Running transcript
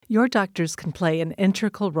Your doctors can play an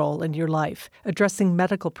integral role in your life, addressing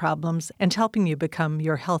medical problems and helping you become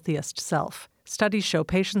your healthiest self. Studies show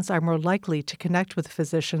patients are more likely to connect with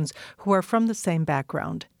physicians who are from the same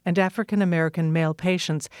background, and African American male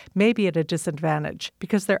patients may be at a disadvantage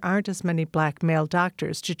because there aren't as many Black male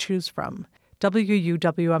doctors to choose from.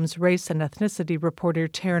 WUWM's race and ethnicity reporter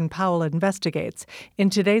Taryn Powell investigates in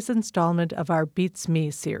today's installment of our Beats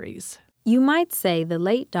Me series. You might say the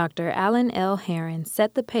late Dr. Alan L. Herron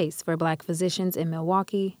set the pace for Black physicians in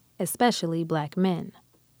Milwaukee, especially Black men.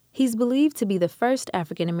 He's believed to be the first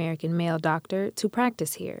African-American male doctor to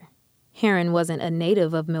practice here. Herron wasn't a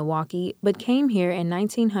native of Milwaukee, but came here in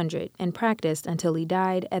 1900 and practiced until he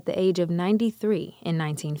died at the age of 93 in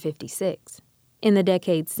 1956. In the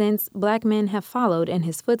decades since, Black men have followed in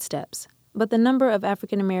his footsteps, but the number of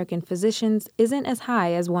African-American physicians isn't as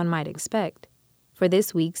high as one might expect. For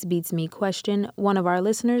this week's Beats Me question, one of our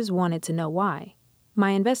listeners wanted to know why.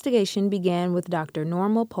 My investigation began with Dr.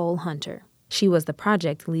 Norma Pole Hunter. She was the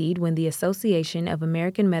project lead when the Association of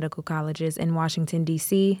American Medical Colleges in Washington,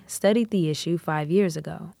 D.C. studied the issue 5 years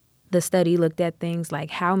ago. The study looked at things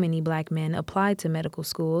like how many Black men applied to medical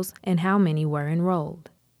schools and how many were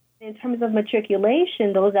enrolled. In terms of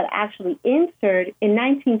matriculation, those that actually entered, in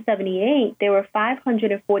 1978, there were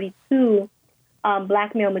 542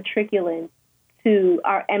 Black male matriculants to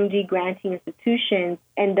our MD granting institutions,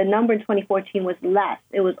 and the number in 2014 was less.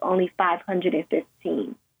 It was only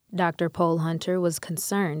 515. Dr. Pole Hunter was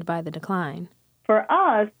concerned by the decline. For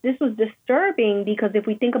us, this was disturbing because if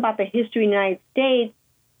we think about the history of the United States,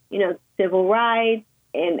 civil rights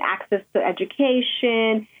and access to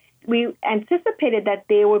education, we anticipated that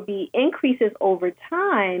there would be increases over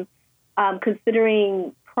time,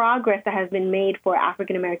 considering progress that has been made for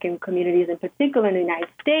African-American communities, in particular in the United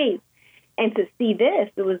States. And to see this,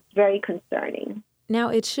 it was very concerning. Now,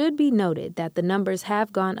 it should be noted that the numbers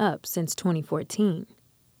have gone up since 2014.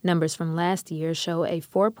 Numbers from last year show a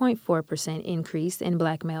 4.4% increase in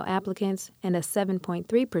Black male applicants and a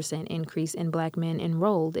 7.3% increase in Black men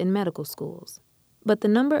enrolled in medical schools. But the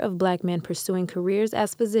number of Black men pursuing careers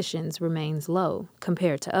as physicians remains low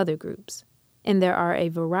compared to other groups. And there are a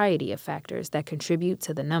variety of factors that contribute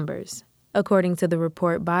to the numbers. According to the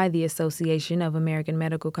report by the Association of American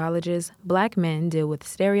Medical Colleges, Black men deal with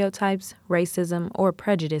stereotypes, racism, or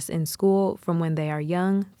prejudice in school from when they are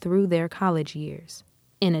young through their college years.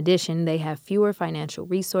 In addition, they have fewer financial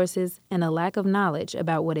resources and a lack of knowledge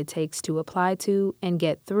about what it takes to apply to and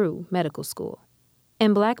get through medical school.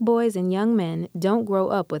 And Black boys and young men don't grow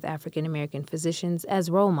up with African American physicians as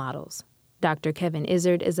role models. Dr. Kevin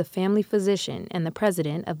Izzard is a family physician and the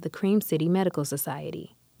president of the Cream City Medical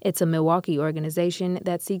Society. It's a Milwaukee organization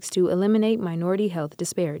that seeks to eliminate minority health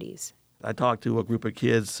disparities. I talked to a group of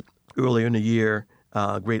kids earlier in the year,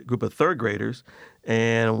 a great group of third graders,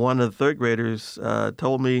 and one of the third graders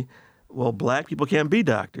told me, well, Black people can't be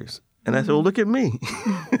doctors. And I said, well, look at me.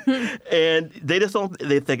 And they just don't,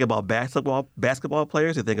 they think about basketball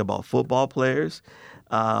players, they think about football players.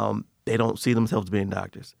 They don't see themselves being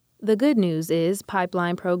doctors. The good news is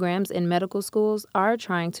pipeline programs in medical schools are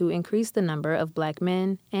trying to increase the number of Black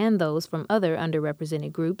men and those from other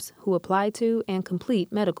underrepresented groups who apply to and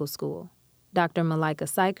complete medical school. Dr. Malika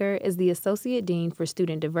Syker is the Associate Dean for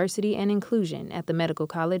Student Diversity and Inclusion at the Medical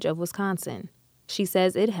College of Wisconsin. She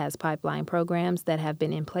says it has pipeline programs that have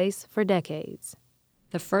been in place for decades.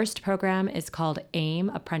 The first program is called AIM,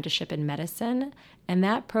 Apprenticeship in Medicine, and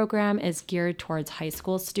that program is geared towards high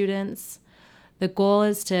school students. The goal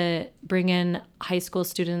is to bring in high school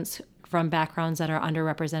students from backgrounds that are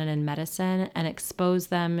underrepresented in medicine and expose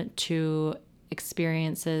them to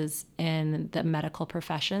experiences in the medical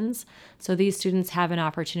professions. So these students have an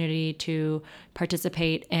opportunity to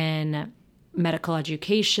participate in medical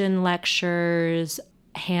education lectures,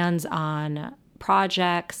 hands-on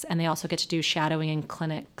projects, and they also get to do shadowing in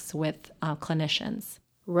clinics with clinicians.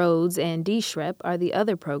 Rhodes and DSHREP are the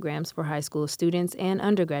other programs for high school students and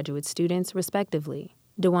undergraduate students, respectively.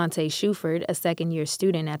 Dewante Shuford, a second-year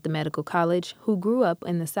student at the medical college who grew up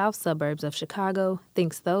in the south suburbs of Chicago,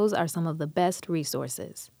 thinks those are some of the best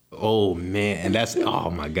resources. Oh, man, and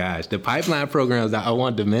oh my gosh. The pipeline programs, I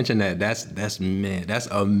wanted to mention that's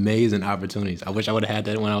amazing opportunities. I wish I would have had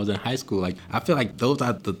that when I was in high school. I feel like those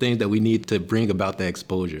are the things that we need to bring about the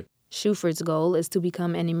exposure. Shuford's goal is to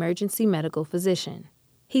become an emergency medical physician.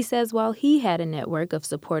 He says while he had a network of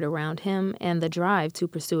support around him and the drive to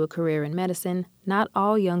pursue a career in medicine, not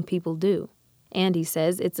all young people do. And he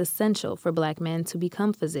says it's essential for Black men to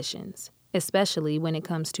become physicians, especially when it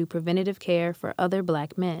comes to preventative care for other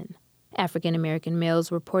Black men. African American males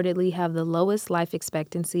reportedly have the lowest life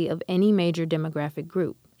expectancy of any major demographic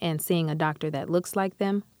group, and seeing a doctor that looks like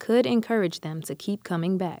them could encourage them to keep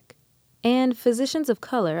coming back. And physicians of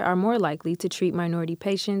color are more likely to treat minority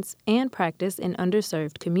patients and practice in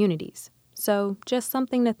underserved communities. So, just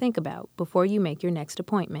something to think about before you make your next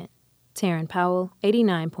appointment. Taryn Powell,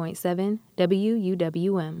 89.7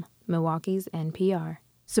 WUWM, Milwaukee's NPR.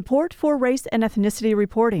 Support for race and ethnicity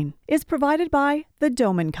reporting is provided by the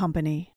Doman Company.